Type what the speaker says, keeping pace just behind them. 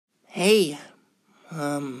Hey,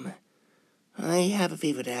 um, I have a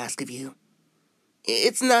favor to ask of you.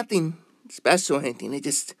 It's nothing special or anything.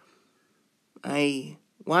 I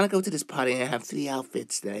want to go to this party and I have 3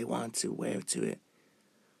 outfits that I want to wear to it.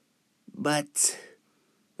 But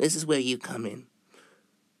this is where you come in.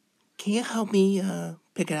 Can you help me,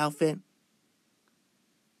 pick an outfit?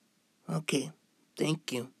 Okay,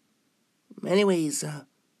 thank you. Anyways,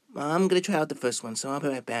 I'm gonna try out the first one, so I'll be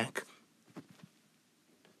right back.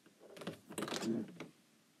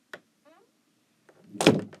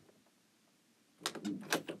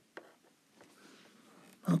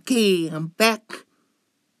 Okay, I'm back.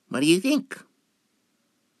 What do you think?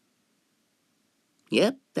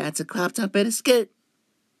 Yep, that's a crop top and a skirt.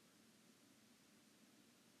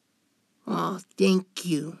 Oh, thank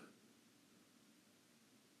you.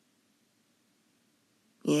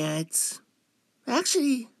 Yeah, it's...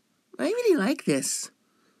 Actually, I really like this.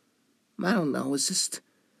 I don't know, it's just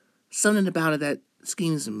something about it that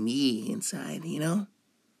screams me inside, you know?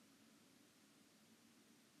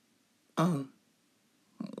 Oh,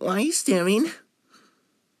 why are you staring?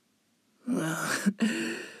 Well,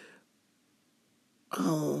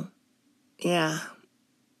 oh, yeah,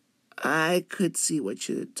 I could see what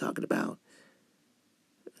you're talking about.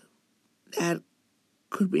 That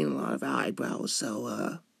could bring a lot of eyebrows,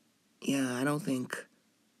 so, yeah, I don't think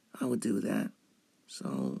I would do that.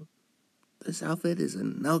 So, this outfit is a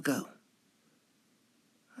no-go.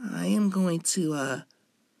 I am going to,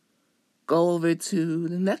 go over to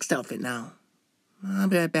the next outfit now. I'll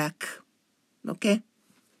be right back. Okay?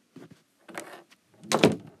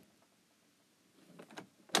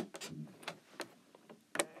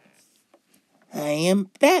 I am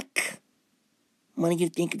back. What do you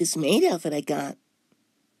think of this maid outfit I got?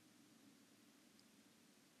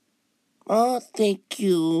 Oh, thank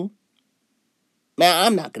you. Nah,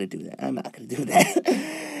 I'm not gonna do that. I'm not gonna do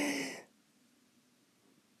that.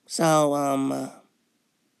 So,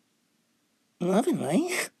 loving,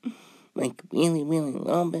 right? Like, really, really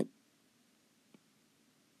love it.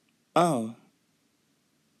 Oh,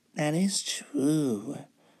 that is true.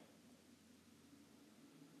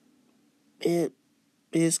 It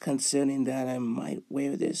is concerning that I might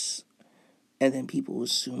wear this, and then people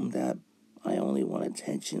assume that I only want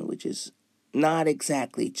attention, which is not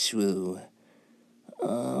exactly true.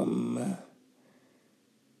 Um,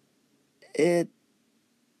 it,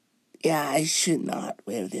 yeah, I should not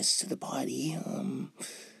wear this to the party.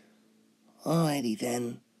 Alrighty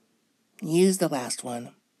then. Use the last one.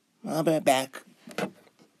 I'll be right back.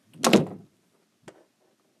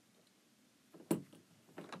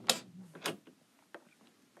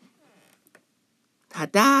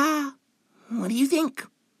 Ta-da! What do you think?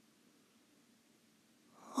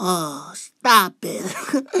 Oh, stop it.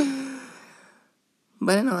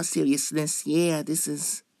 But in all seriousness, yeah, this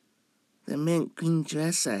is the mint green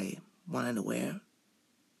dress I wanted to wear.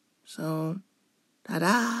 So,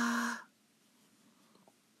 ta-da!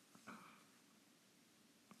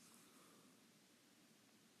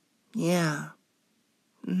 Yeah,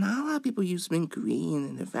 not a lot of people use mint green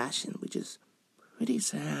in their fashion, which is pretty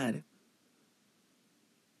sad.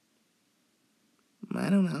 I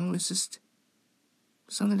don't know, it's just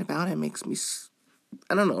something about it makes me,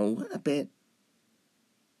 I don't know, a bit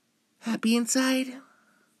happy inside.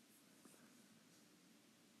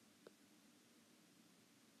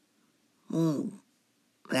 Oh,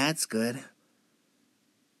 that's good.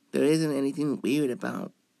 There isn't anything weird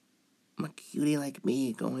about a cutie like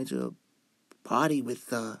me going to a party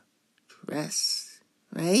with a dress,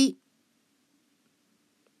 right?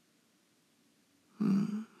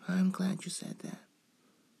 I'm glad you said that.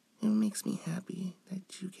 It makes me happy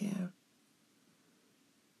that you care.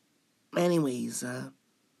 Anyways,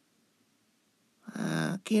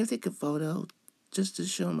 can you take a photo just to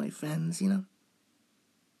show my friends, you know?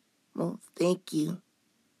 Well, thank you.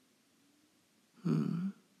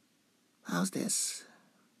 How's this?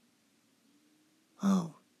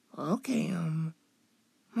 Oh, okay,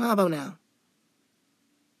 how about now?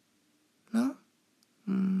 No?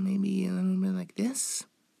 Maybe a little bit like this?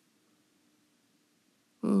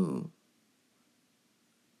 Ooh.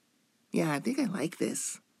 Yeah, I think I like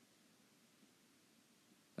this.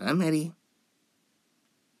 I'm ready.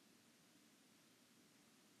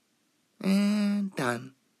 And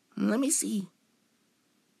done. Let me see.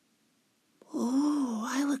 Oh,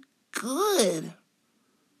 I look good.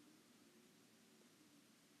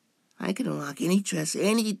 I can rock any dress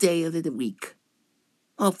any day of the week.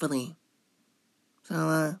 Hopefully.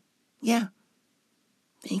 So, yeah.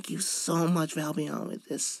 Thank you so much for helping out with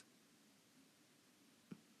this.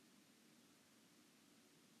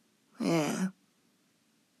 Yeah.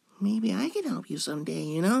 Maybe I can help you someday,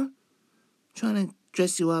 you know? Trying to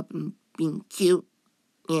dress you up and being cute.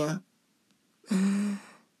 Yeah.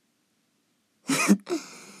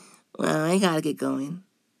 Well, I gotta get going.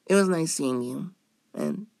 It was nice seeing you.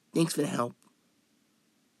 And thanks for the help.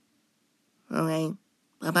 Alright.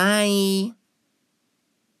 Bye-bye.